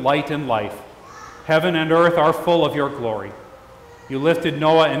creation with light and life. Heaven and earth are full of your glory. You lifted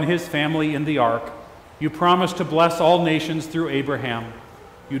Noah and his family in the ark, You promised to bless all nations through Abraham.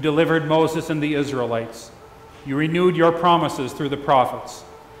 You delivered Moses and the Israelites. You renewed your promises through the prophets.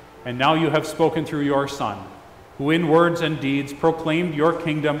 And now you have spoken through your Son, who in words and deeds proclaimed your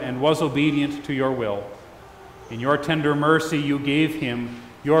kingdom and was obedient to your will. In your tender mercy, you gave him,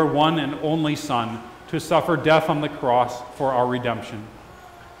 your one and only Son, to suffer death on the cross for our redemption.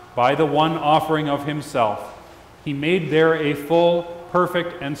 By the one offering of himself, he made there a full,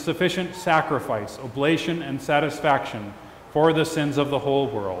 perfect, and sufficient sacrifice, oblation, and satisfaction for the sins of the whole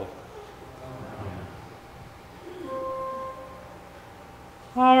world.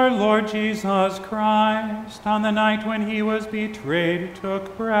 Our Lord Jesus Christ, on the night when he was betrayed,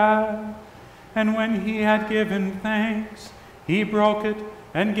 took bread, and when he had given thanks, he broke it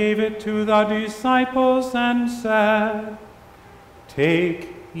and gave it to the disciples and said,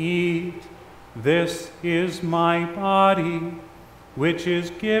 "Take, eat, this is my body, which is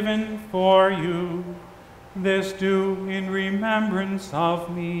given for you. This do in remembrance of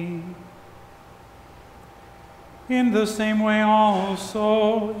me." In the same way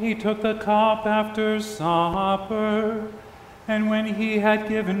also he took the cup after supper, and when he had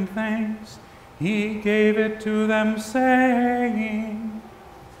given thanks, he gave it to them, saying,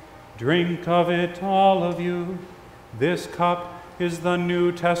 "Drink of it, all of you. This cup is the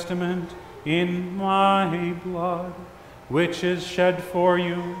New Testament in my blood, which is shed for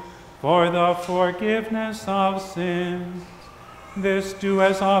you for the forgiveness of sins. This do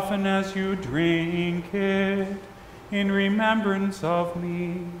as often as you drink it in remembrance of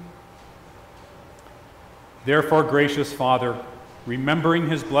me." Therefore, gracious Father, remembering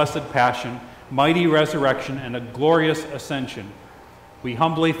his blessed passion, mighty resurrection, and a glorious ascension, we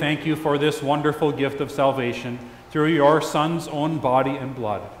humbly thank you for this wonderful gift of salvation through your Son's own body and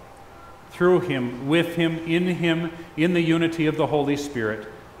blood. Through him, with him, in the unity of the Holy Spirit,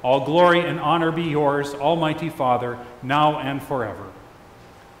 all glory and honor be yours, Almighty Father, now and forever.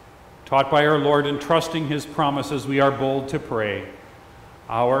 Taught by our Lord and trusting his promises, we are bold to pray.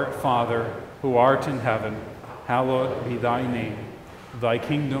 Our Father, who art in heaven, hallowed be thy name. Thy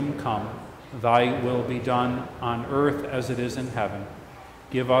kingdom come, thy will be done on earth as it is in heaven.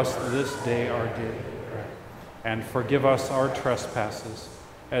 Give us this day our daily bread, and forgive us our trespasses,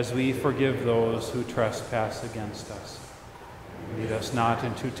 as we forgive those who trespass against us. Lead us not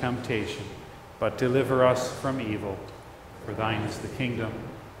into temptation, but deliver us from evil. For thine is the kingdom,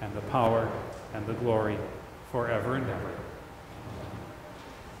 and the power, and the glory, forever and ever.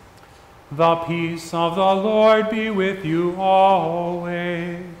 The peace of the Lord be with you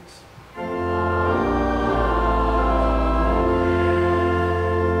always.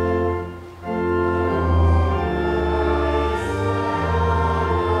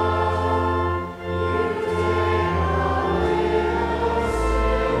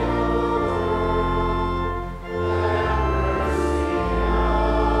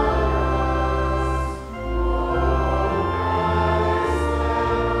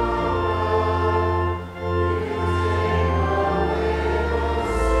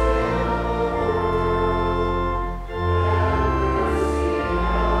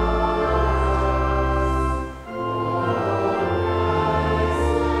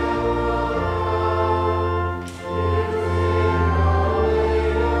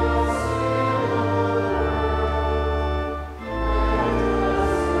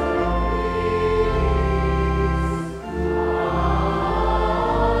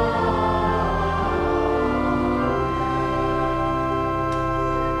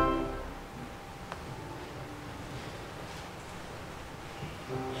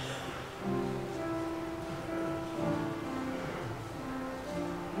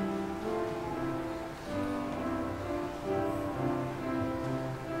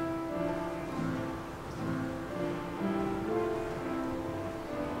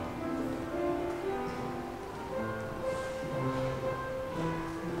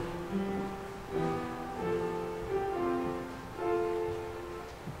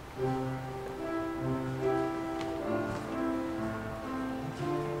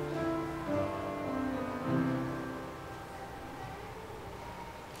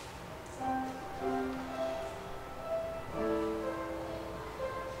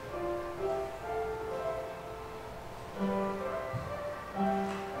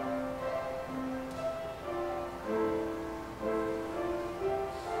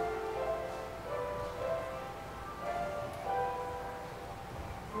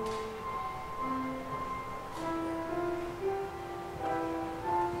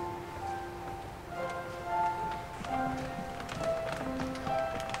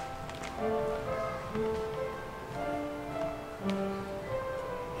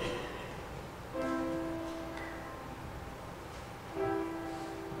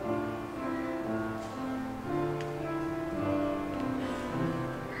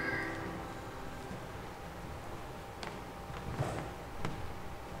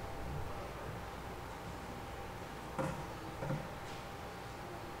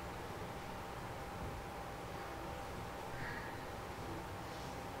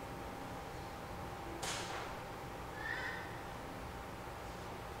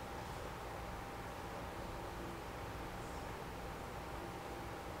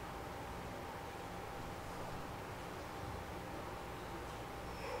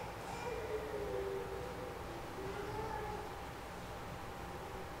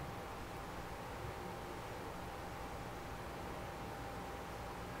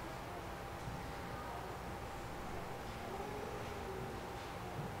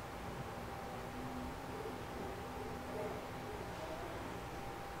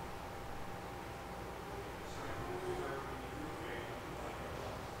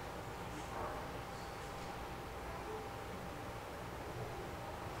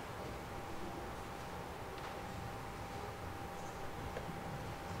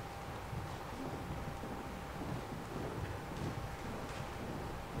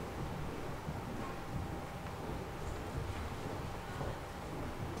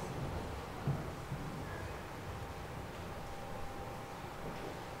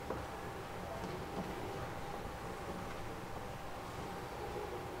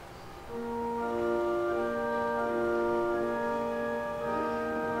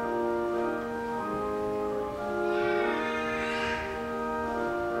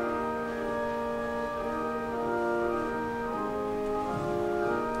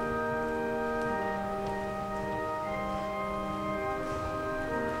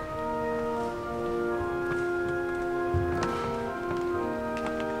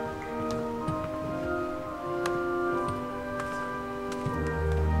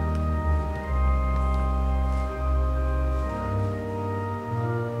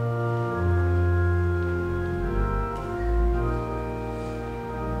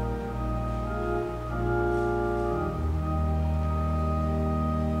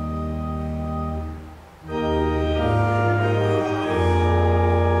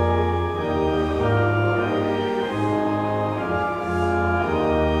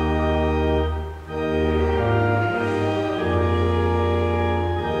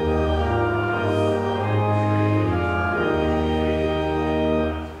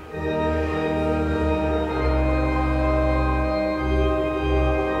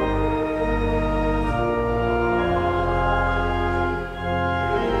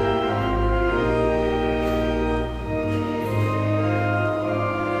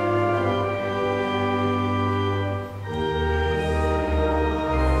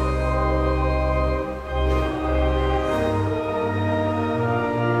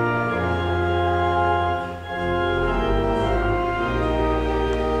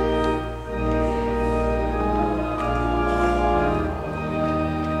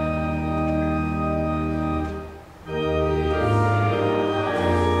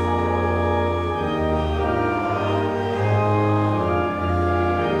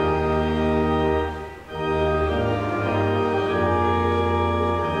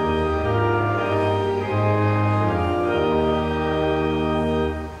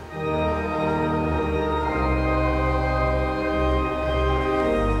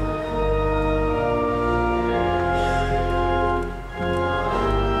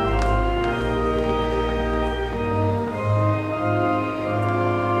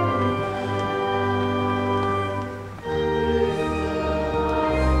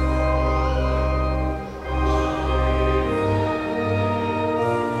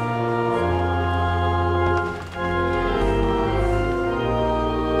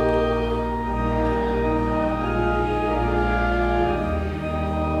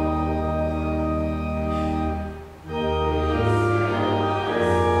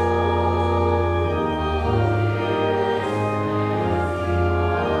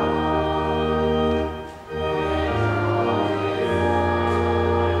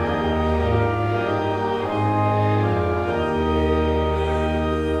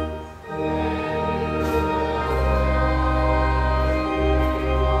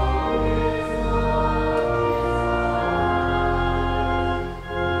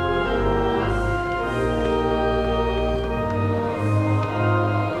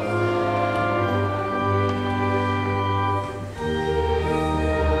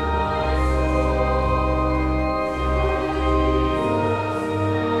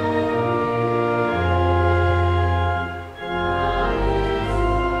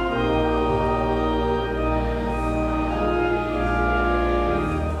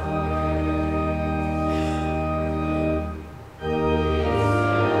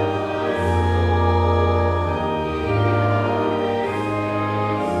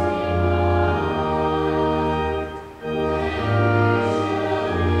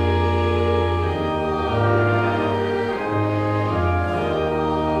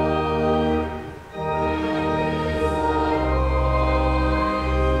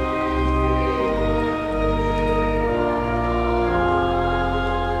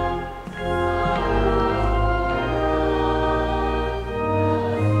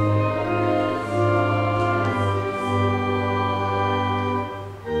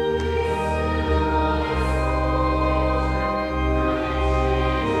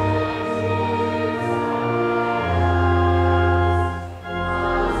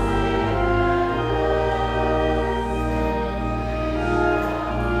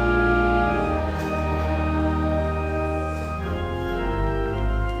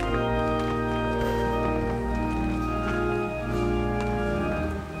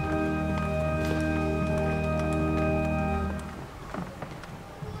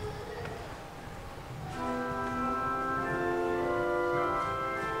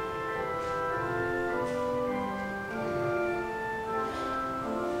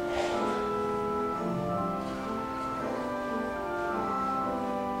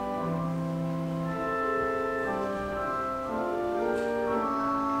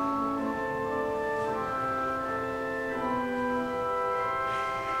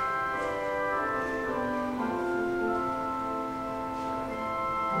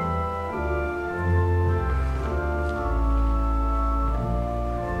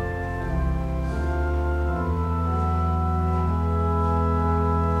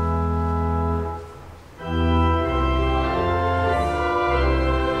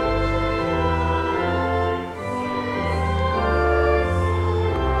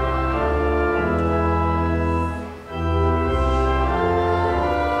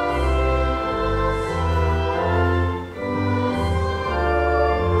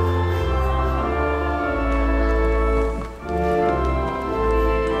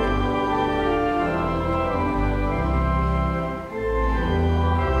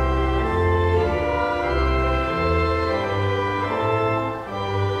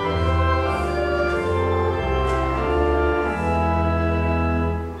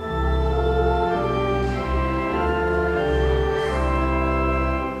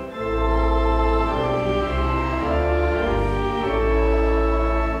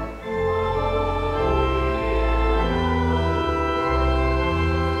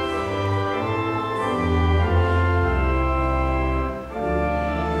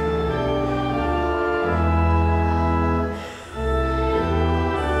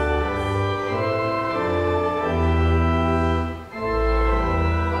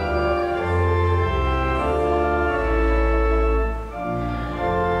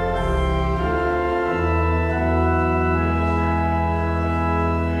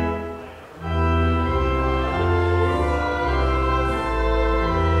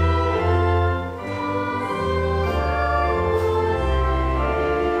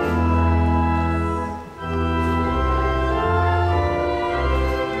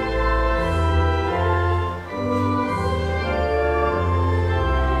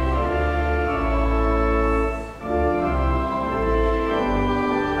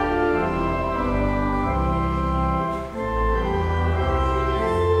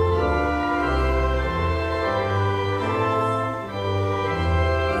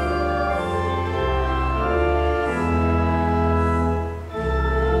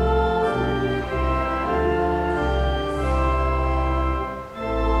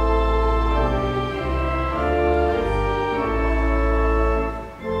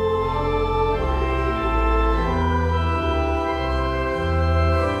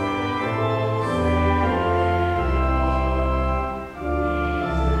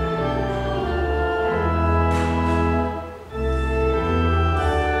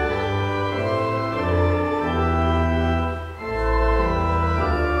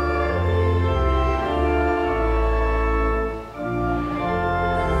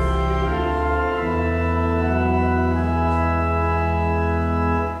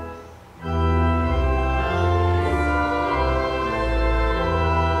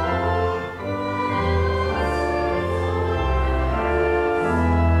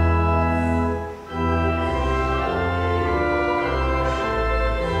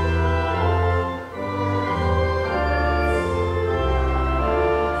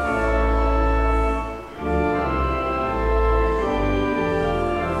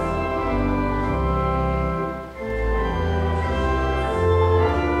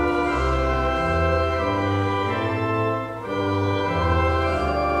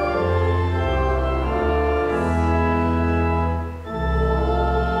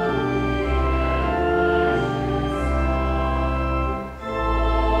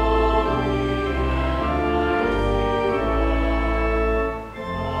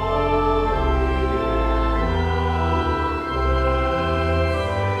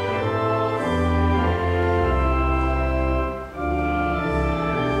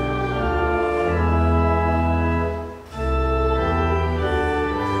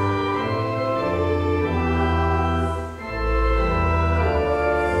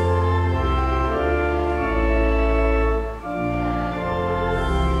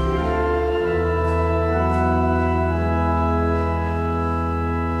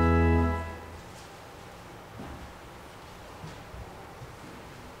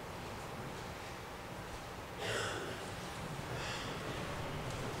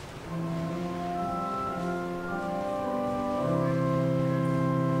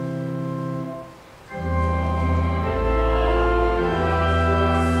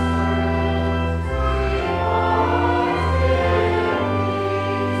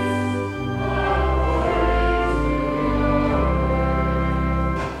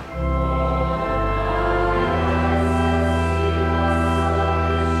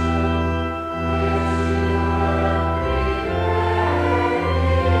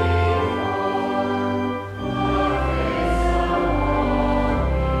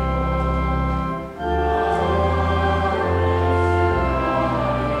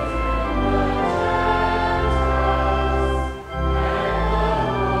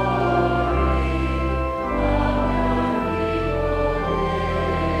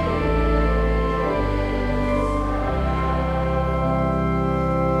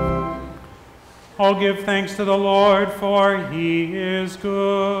 Oh, give thanks to the Lord, for he is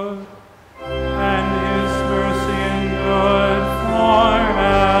good, and his mercy endureth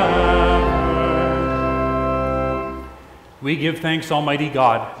forever. We give thanks, Almighty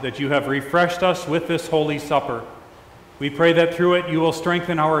God, that you have refreshed us with this holy supper. We pray that through it you will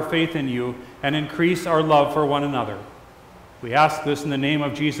strengthen our faith in you and increase our love for one another. We ask this in the name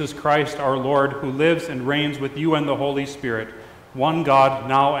of Jesus Christ, our Lord, who lives and reigns with you and the Holy Spirit, one God,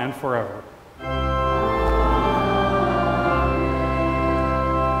 now and forever.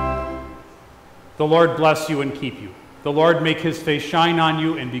 The Lord bless you and keep you. The Lord make his face shine on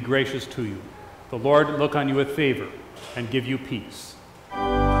you and be gracious to you. The Lord look on you with favor and give you peace.